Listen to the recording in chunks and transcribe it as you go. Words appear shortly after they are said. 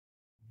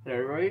Hey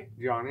everybody,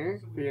 John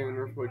here, being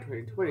Nerf Boy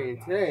 2020,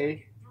 and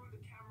today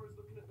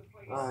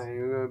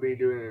I'm going to be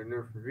doing a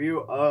Nerf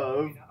review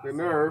of the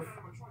Nerf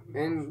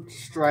and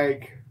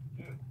Strike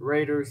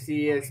Raider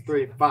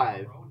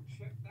CS35.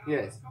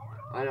 Yes,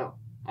 I know.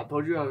 I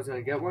told you I was going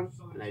to get one,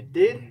 and I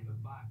did.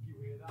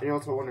 And you're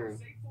also wondering,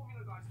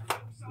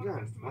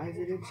 John, why is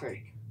it in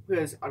Strike?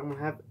 Because I don't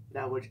have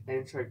that much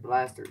N-Strike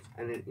blasters.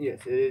 And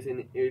yes, it is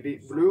in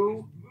Elite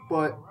Blue,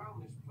 but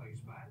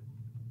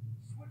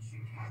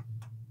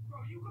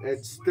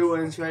it's still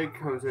in Strike.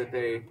 Comes with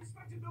a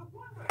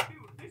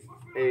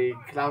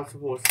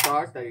collapsible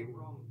stock that you can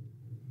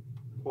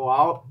pull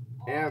out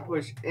and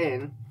push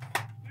in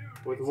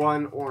with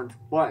one orange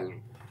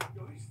button.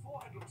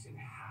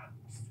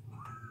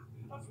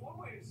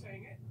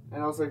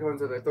 And also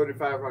comes with a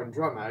 35 round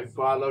drum mag,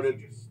 but I loaded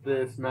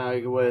this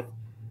mag with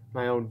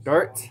my own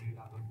darts.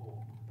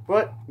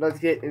 But let's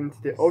get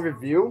into the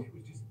overview.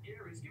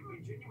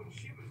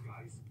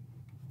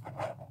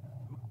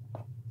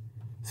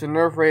 So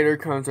Nerf Raider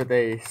comes with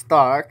a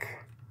stock,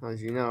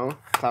 as you know,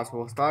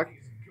 collapsible stock.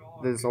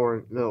 This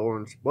little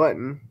orange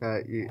button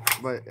that you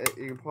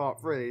can pull out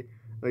freely.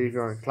 But if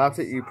you collapse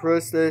it, you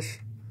push this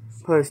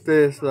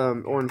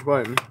orange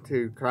button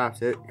to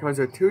collapse it. It comes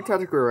with two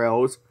tactical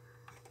rails,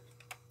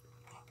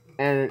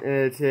 and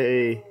it's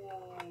a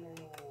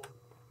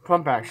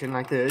pump action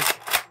like this.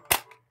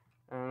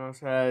 And it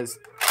also has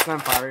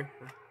gunfire,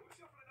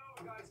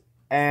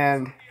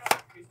 and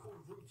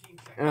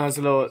there's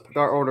a little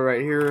dart holder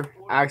right here,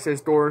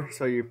 access door.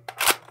 So you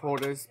pull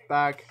this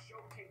back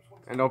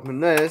and open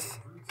this,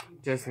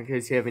 just in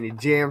case you have any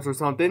jams or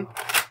something.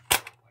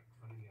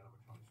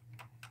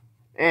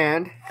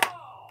 And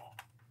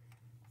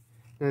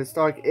the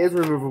stock is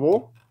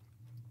removable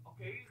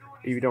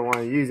if you don't want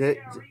to use it.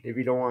 If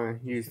you don't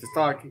want to use the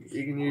stock,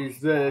 you can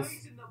use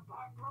this.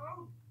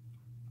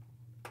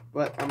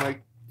 But I'm going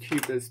to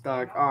keep this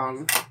stock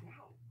on.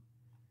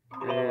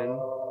 And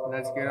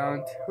let's get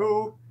on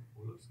to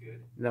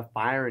the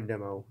firing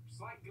demo.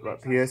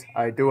 But P.S.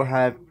 I do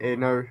have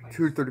another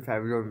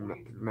 235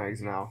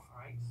 mags now.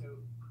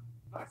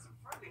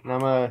 And I'm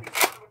going to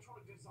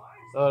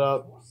load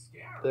up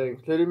the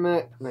included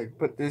mag, like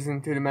put this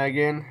into the mag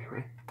in.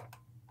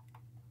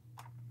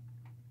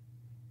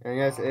 And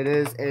yes, it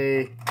is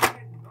a,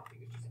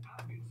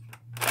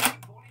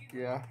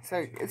 yeah, it's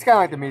kind of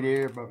like the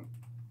Mediator, but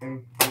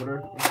in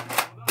order.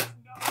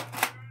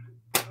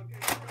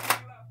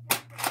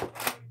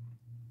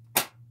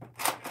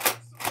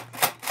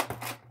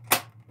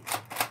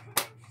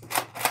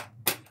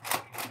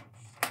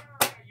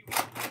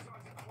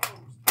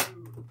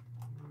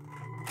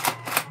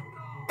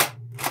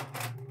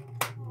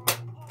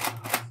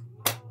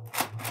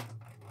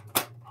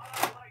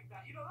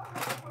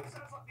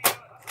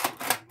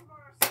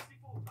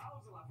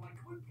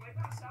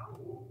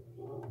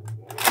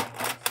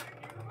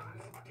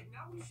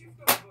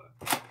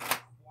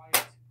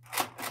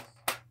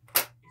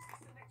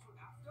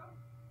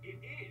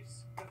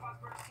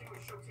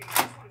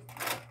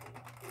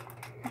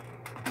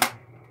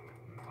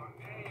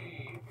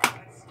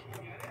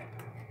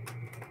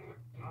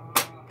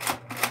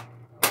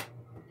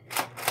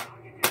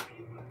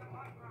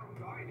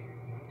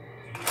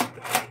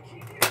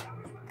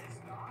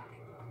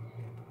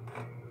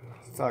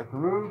 Stock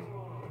removed.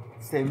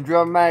 Same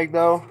drum mag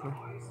though.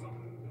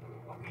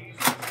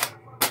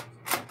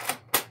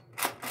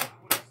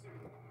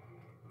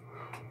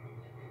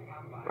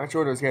 My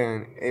shoulder's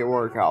getting a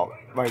workout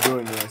by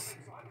doing this.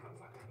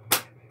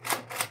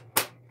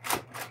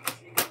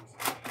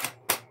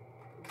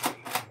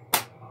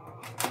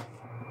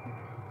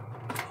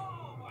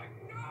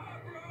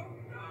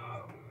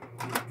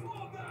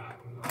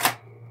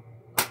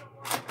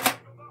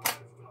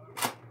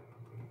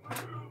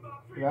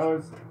 That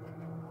was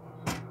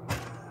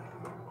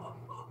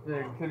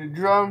to the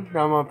drum.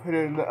 Now I'm gonna put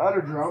it in the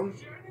other drum.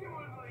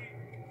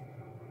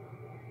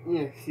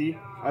 Yeah, see,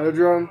 other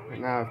drum.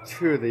 And now I have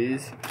two of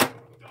these.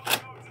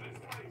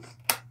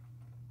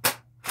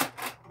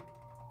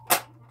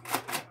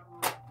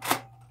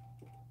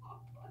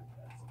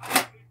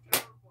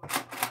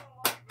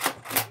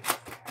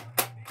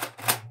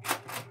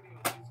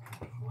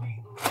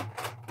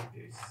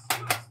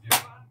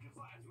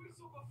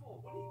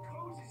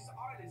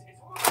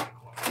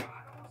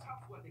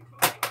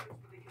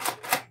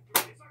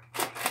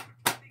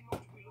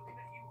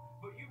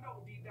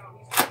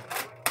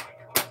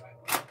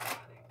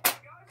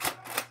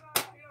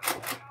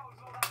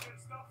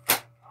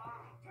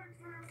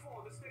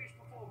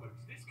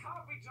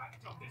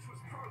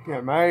 Yeah,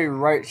 my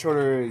right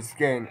shoulder is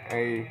getting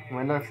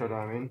my left shoulder,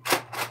 I mean.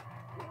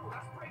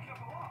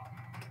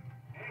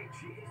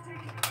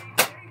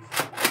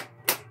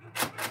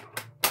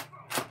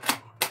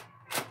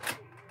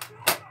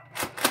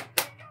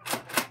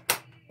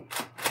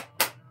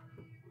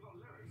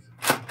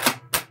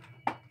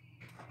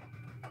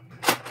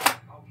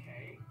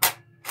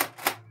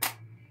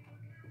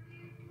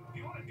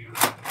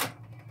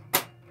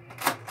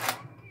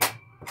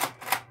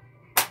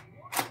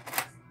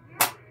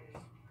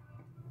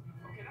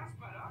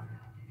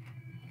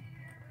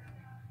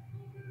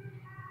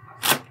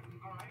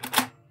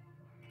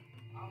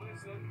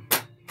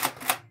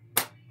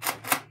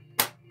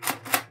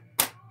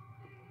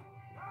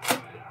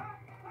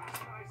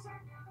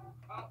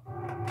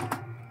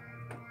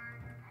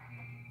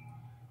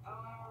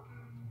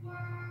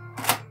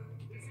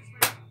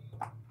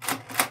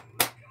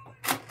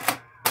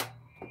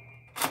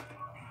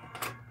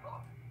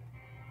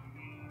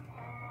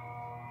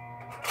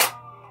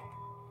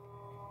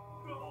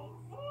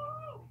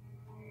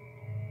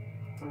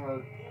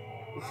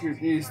 shoot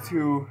these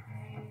two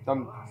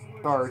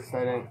darts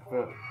that didn't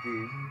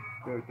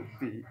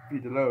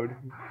beat the load.